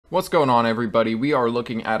What's going on, everybody? We are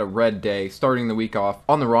looking at a red day, starting the week off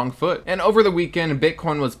on the wrong foot. And over the weekend,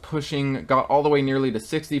 Bitcoin was pushing, got all the way nearly to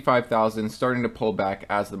 65,000, starting to pull back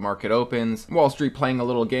as the market opens. Wall Street playing a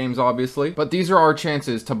little games, obviously. But these are our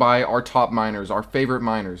chances to buy our top miners, our favorite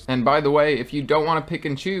miners. And by the way, if you don't want to pick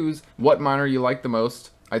and choose what miner you like the most,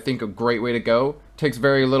 I think a great way to go, takes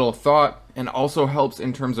very little thought, and also helps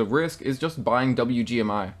in terms of risk, is just buying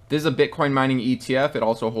WGMI. This is a Bitcoin mining ETF. It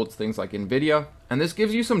also holds things like Nvidia. And this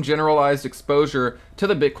gives you some generalized exposure to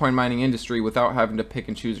the Bitcoin mining industry without having to pick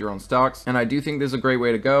and choose your own stocks. And I do think this is a great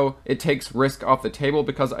way to go. It takes risk off the table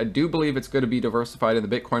because I do believe it's going to be diversified in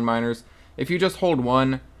the Bitcoin miners. If you just hold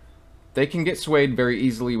one, they can get swayed very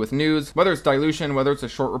easily with news, whether it's dilution, whether it's a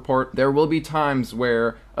short report. There will be times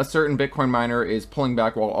where a certain Bitcoin miner is pulling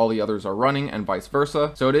back while all the others are running and vice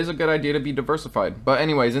versa. So it is a good idea to be diversified. But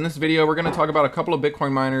anyways, in this video, we're going to talk about a couple of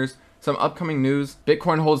Bitcoin miners, some upcoming news.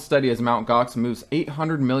 Bitcoin holds steady as Mt. Gox moves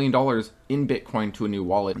 $800 million in Bitcoin to a new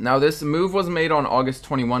wallet. Now, this move was made on August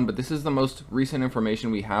 21, but this is the most recent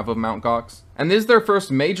information we have of Mt. Gox. And this is their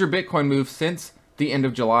first major Bitcoin move since the end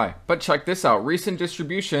of July. But check this out. Recent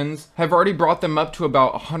distributions have already brought them up to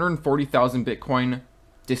about 140,000 Bitcoin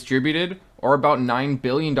distributed, or about $9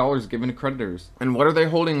 billion given to creditors. And what are they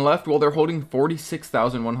holding left? Well, they're holding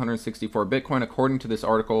 46,164 Bitcoin according to this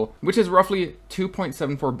article, which is roughly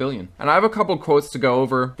 2.74 billion. And I have a couple quotes to go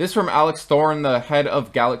over. This from Alex Thorne, the head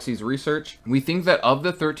of Galaxy's research. We think that of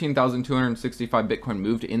the 13,265 Bitcoin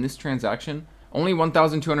moved in this transaction, only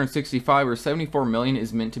 1,265 or 74 million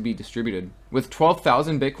is meant to be distributed, with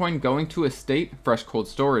 12,000 Bitcoin going to a state fresh cold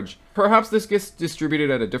storage. Perhaps this gets distributed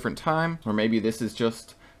at a different time, or maybe this is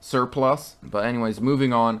just surplus. But anyways,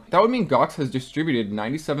 moving on. That would mean Gox has distributed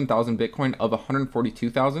 97,000 Bitcoin of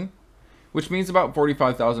 142,000, which means about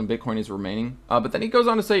 45,000 Bitcoin is remaining. But then he goes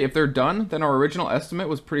on to say if they're done, then our original estimate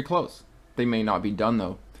was pretty close. They may not be done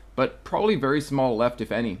though, but probably very small left, if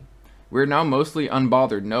any. We're now mostly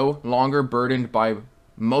unbothered, no longer burdened by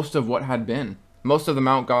most of what had been. Most of the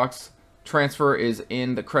Mt. Gox transfer is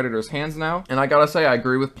in the creditor's hands now. And I gotta say, I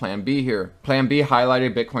agree with Plan B here. Plan B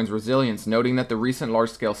highlighted Bitcoin's resilience, noting that the recent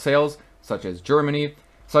large-scale sales, such as Germany,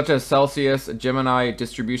 such as Celsius, Gemini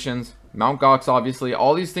distributions, Mt. Gox obviously,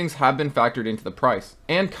 all these things have been factored into the price.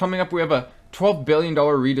 And coming up, we have a $12 billion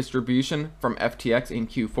redistribution from FTX in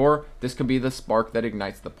Q4. This could be the spark that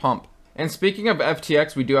ignites the pump. And speaking of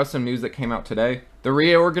FTX, we do have some news that came out today. The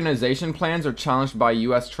reorganization plans are challenged by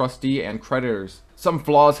US trustee and creditors. Some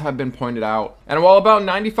flaws have been pointed out. And while about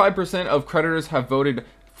 95% of creditors have voted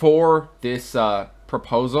for this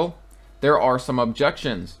proposal, there are some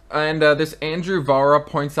objections. And this Andrew Vara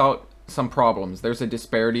points out some problems. There's a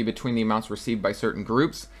disparity between the amounts received by certain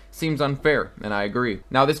groups. Seems unfair, and I agree.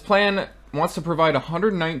 Now, this plan wants to provide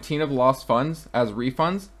 119 of lost funds as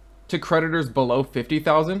refunds to creditors below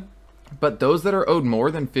 50,000. But those that are owed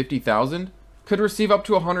more than 50,000 could receive up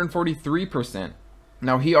to 143%.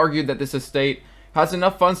 Now, he argued that this estate has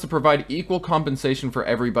enough funds to provide equal compensation for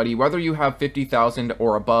everybody, whether you have 50,000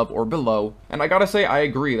 or above or below. And I gotta say, I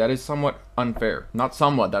agree, that is somewhat unfair. Not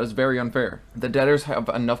somewhat, that is very unfair. The debtors have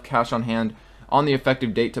enough cash on hand on the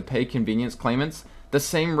effective date to pay convenience claimants the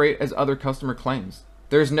same rate as other customer claims.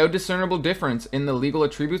 There is no discernible difference in the legal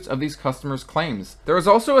attributes of these customers' claims. There is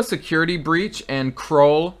also a security breach, and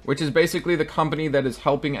Kroll, which is basically the company that is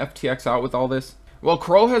helping FTX out with all this. Well,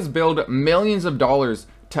 Kroll has billed millions of dollars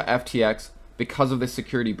to FTX because of this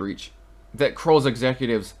security breach that Kroll's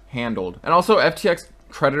executives handled. And also, FTX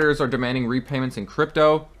creditors are demanding repayments in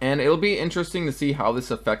crypto, and it'll be interesting to see how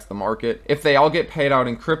this affects the market. If they all get paid out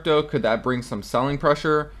in crypto, could that bring some selling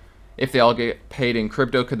pressure? If they all get paid in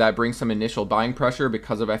crypto, could that bring some initial buying pressure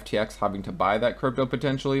because of FTX having to buy that crypto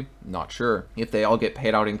potentially? Not sure. If they all get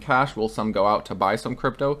paid out in cash, will some go out to buy some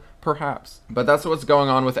crypto? Perhaps. But that's what's going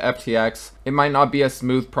on with FTX. It might not be a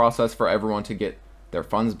smooth process for everyone to get their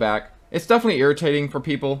funds back. It's definitely irritating for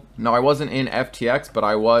people. No, I wasn't in FTX, but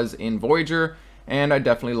I was in Voyager, and I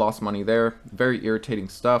definitely lost money there. Very irritating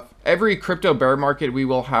stuff. Every crypto bear market, we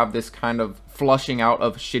will have this kind of flushing out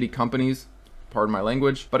of shitty companies. Pardon my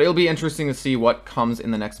language, but it'll be interesting to see what comes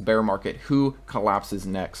in the next bear market, who collapses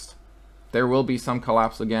next. There will be some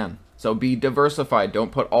collapse again. So be diversified.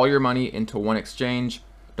 Don't put all your money into one exchange.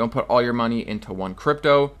 Don't put all your money into one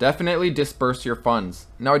crypto. Definitely disperse your funds.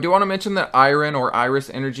 Now, I do want to mention that Iren or Iris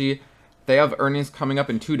Energy, they have earnings coming up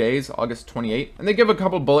in 2 days, August 28th. And they give a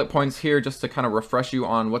couple bullet points here just to kind of refresh you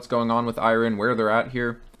on what's going on with Iren, where they're at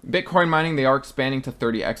here. Bitcoin mining, they are expanding to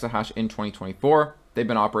 30 exahash in 2024. They've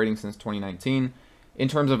been operating since 2019. In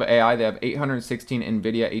terms of AI, they have 816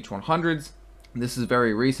 NVIDIA H100s. This is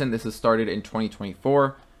very recent. This has started in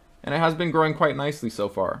 2024, and it has been growing quite nicely so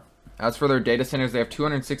far. As for their data centers, they have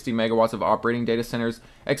 260 megawatts of operating data centers,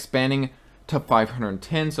 expanding to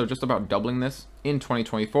 510, so just about doubling this in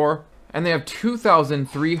 2024. And they have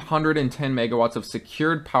 2,310 megawatts of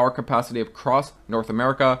secured power capacity across North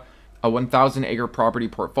America, a 1,000 acre property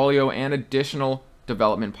portfolio, and additional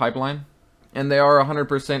development pipeline. And they are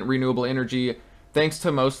 100% renewable energy, thanks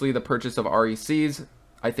to mostly the purchase of RECs.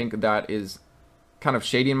 I think that is kind of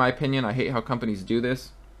shady in my opinion. I hate how companies do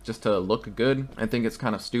this just to look good. I think it's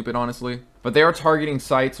kind of stupid, honestly. But they are targeting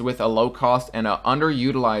sites with a low cost and a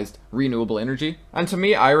underutilized renewable energy. And to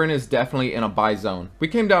me, Iren is definitely in a buy zone. We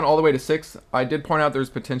came down all the way to 6. I did point out there's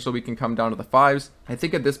potential we can come down to the 5s. I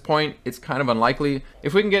think at this point, it's kind of unlikely.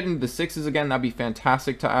 If we can get into the 6s again, that'd be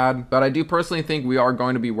fantastic to add. But I do personally think we are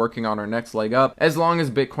going to be working on our next leg up, as long as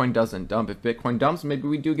Bitcoin doesn't dump. If Bitcoin dumps, maybe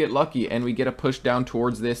we do get lucky and we get a push down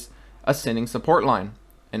towards this ascending support line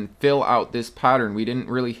and fill out this pattern. We didn't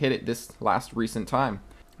really hit it this last recent time.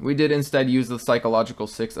 We did instead use the psychological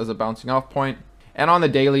 6 as a bouncing off point. And on the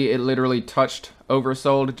daily, it literally touched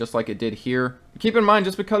oversold just like it did here. Keep in mind,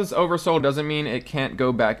 just because it's oversold doesn't mean it can't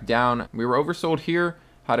go back down. We were oversold here,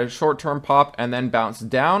 had a short-term pop, and then bounced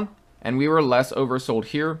down. And we were less oversold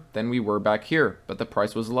here than we were back here. But the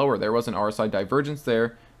price was lower. There was an RSI divergence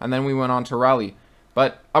there. And then we went on to rally.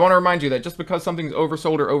 But I want to remind you that just because something's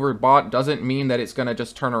oversold or overbought doesn't mean that it's going to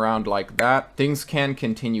just turn around like that. Things can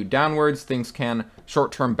continue downwards. Things can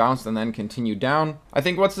short-term bounce and then continue down. I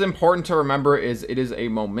think what's important to remember is it is a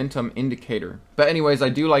momentum indicator. But anyways, I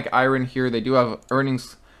do like Iren here. They do have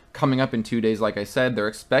earnings coming up in 2 days. Like I said, they're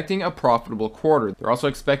expecting a profitable quarter. They're also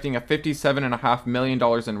expecting a $57.5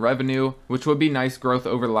 million in revenue, which would be nice growth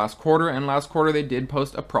over the last quarter. And last quarter, they did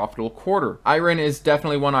post a profitable quarter. Iren is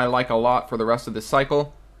definitely one I like a lot for the rest of this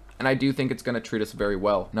cycle, and I do think it's going to treat us very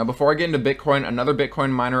well. Now, before I get into Bitcoin, another Bitcoin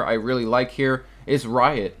miner I really like here is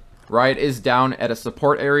Riot. Riot is down at a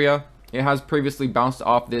support area. It has previously bounced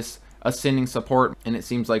off this ascending support, and it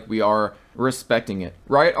seems like we are respecting it.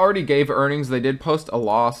 Riot already gave earnings. They did post a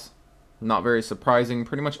loss. Not very surprising.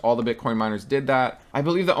 Pretty much all the Bitcoin miners did that. I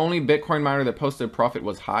believe the only Bitcoin miner that posted a profit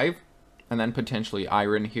was Hive, and then potentially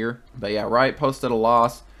Iren here. But yeah, Riot posted a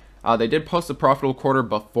loss. They did post a profitable quarter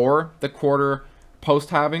before the quarter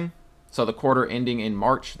post-halving. So the quarter ending in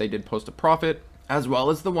March, they did post a profit, as well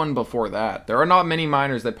as the one before that. There are not many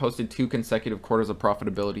miners that posted 2 consecutive quarters of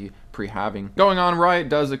profitability pre-halving. Going on, Riot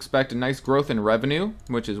does expect a nice growth in revenue,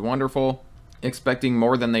 which is wonderful. Expecting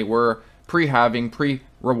more than they were pre-halving,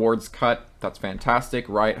 pre-rewards cut. That's fantastic.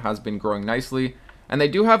 Riot has been growing nicely, and they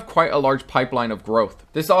do have quite a large pipeline of growth.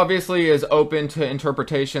 This obviously is open to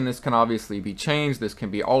interpretation. This can obviously be changed. This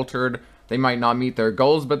can be altered. They might not meet their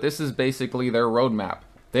goals, but this is basically their roadmap.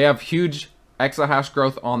 They have huge exahash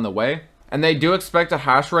growth on the way, and they do expect a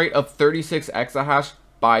hash rate of 36 exahash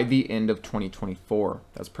by the end of 2024.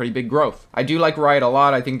 That's pretty big growth. I do like Riot a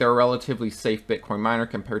lot. I think they're a relatively safe Bitcoin miner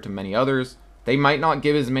compared to many others. They might not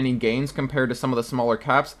give as many gains compared to some of the smaller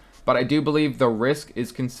caps, but I do believe the risk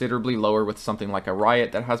is considerably lower with something like a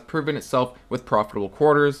Riot that has proven itself with profitable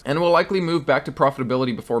quarters and will likely move back to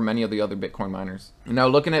profitability before many of the other Bitcoin miners. Now,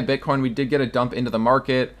 looking at Bitcoin, we did get a dump into the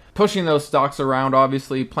market, pushing those stocks around,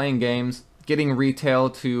 obviously, playing games, getting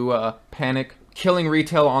retail to panic, killing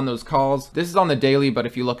retail on those calls. This is on the daily, but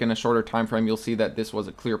if you look in a shorter time frame, you'll see that this was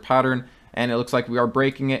a clear pattern, and it looks like we are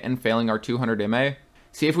breaking it and failing our 200 MA.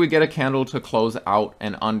 See if we get a candle to close out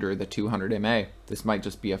and under the 200 MA. This might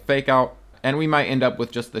just be a fake out, and we might end up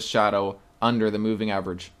with just the shadow under the moving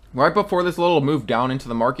average. Right before this little move down into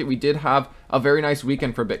the market, we did have a very nice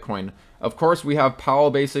weekend for Bitcoin. Of course, we have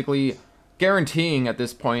Powell basically guaranteeing at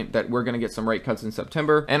this point that we're going to get some rate cuts in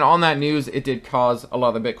September. And on that news, it did cause a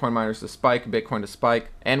lot of the Bitcoin miners to spike, Bitcoin to spike,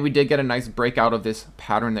 and we did get a nice breakout of this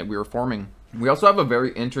pattern that we were forming. We also have a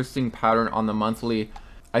very interesting pattern on the monthly.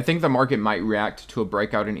 I think the market might react to a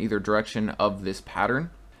breakout in either direction of this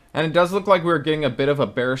pattern. And it does look like we're getting a bit of a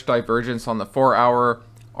bearish divergence on the 4-hour.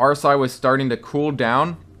 RSI was starting to cool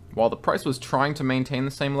down while the price was trying to maintain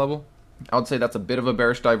the same level. I would say that's a bit of a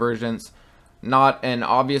bearish divergence. Not an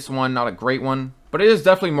obvious one, not a great one, but it is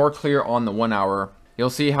definitely more clear on the 1-hour. You'll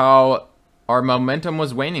see how our momentum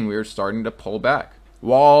was waning. We were starting to pull back.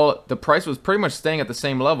 While the price was pretty much staying at the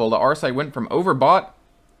same level, the RSI went from overbought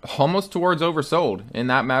almost towards oversold in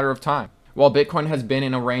that matter of time, while Bitcoin has been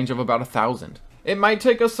in a range of about 1,000. It might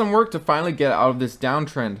take us some work to finally get out of this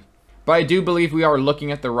downtrend, but I do believe we are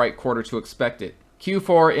looking at the right quarter to expect it.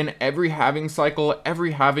 Q4, in every halving cycle,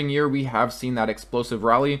 every halving year, we have seen that explosive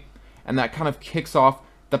rally, and that kind of kicks off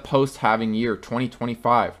the post-halving year,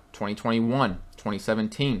 2025, 2021,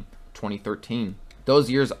 2017, 2013. Those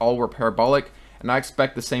years all were parabolic, and I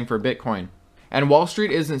expect the same for Bitcoin. And Wall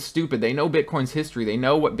Street isn't stupid. They know Bitcoin's history. They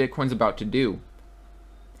know what Bitcoin's about to do.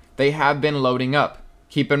 They have been loading up.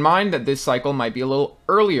 Keep in mind that this cycle might be a little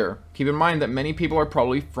earlier. Keep in mind that many people are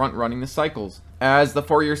probably front running the cycles. As the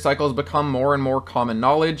 4-year cycles become more and more common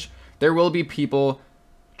knowledge, there will be people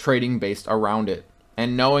trading based around it.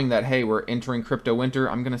 And knowing that, hey, we're entering crypto winter,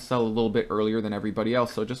 I'm going to sell a little bit earlier than everybody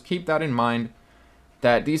else. So just keep that in mind,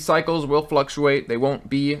 that these cycles will fluctuate. They won't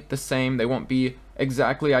be the same. They won't be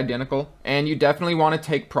exactly identical. And you definitely want to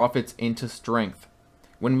take profits into strength.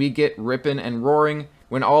 When we get ripping and roaring,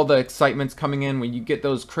 when all the excitement's coming in, when you get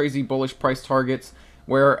those crazy bullish price targets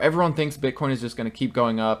where everyone thinks Bitcoin is just going to keep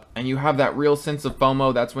going up and you have that real sense of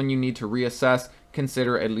FOMO, that's when you need to reassess,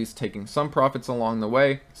 consider at least taking some profits along the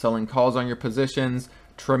way, selling calls on your positions,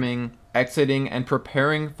 trimming, exiting, and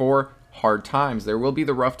preparing for hard times. There will be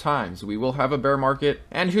the rough times. We will have a bear market,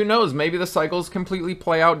 and who knows, maybe the cycles completely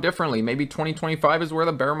play out differently. Maybe 2025 is where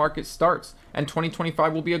the bear market starts, and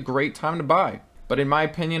 2025 will be a great time to buy. But in my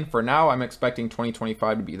opinion, for now, I'm expecting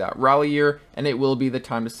 2025 to be that rally year, and it will be the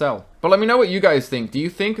time to sell. But let me know what you guys think. Do you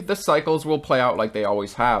think the cycles will play out like they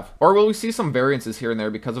always have? Or will we see some variances here and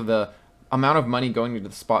there because of the amount of money going into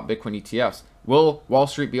the spot Bitcoin ETFs? Will Wall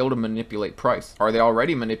Street be able to manipulate price? Are they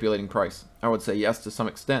already manipulating price? I would say yes to some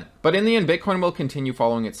extent. But in the end, Bitcoin will continue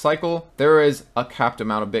following its cycle. There is a capped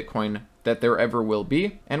amount of Bitcoin that there ever will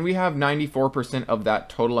be, and we have 94% of that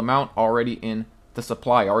total amount already in the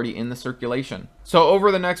supply, already in the circulation. So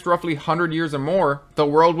over the next roughly 100 years or more, the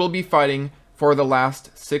world will be fighting for the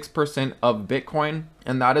last 6% of Bitcoin,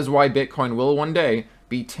 and that is why Bitcoin will one day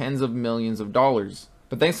be tens of millions of dollars.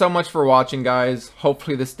 But thanks so much for watching, guys.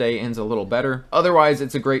 Hopefully this day ends a little better. Otherwise,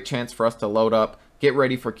 it's a great chance for us to load up, get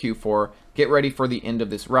ready for Q4, get ready for the end of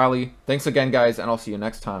this rally. Thanks again, guys, and I'll see you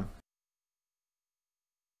next time.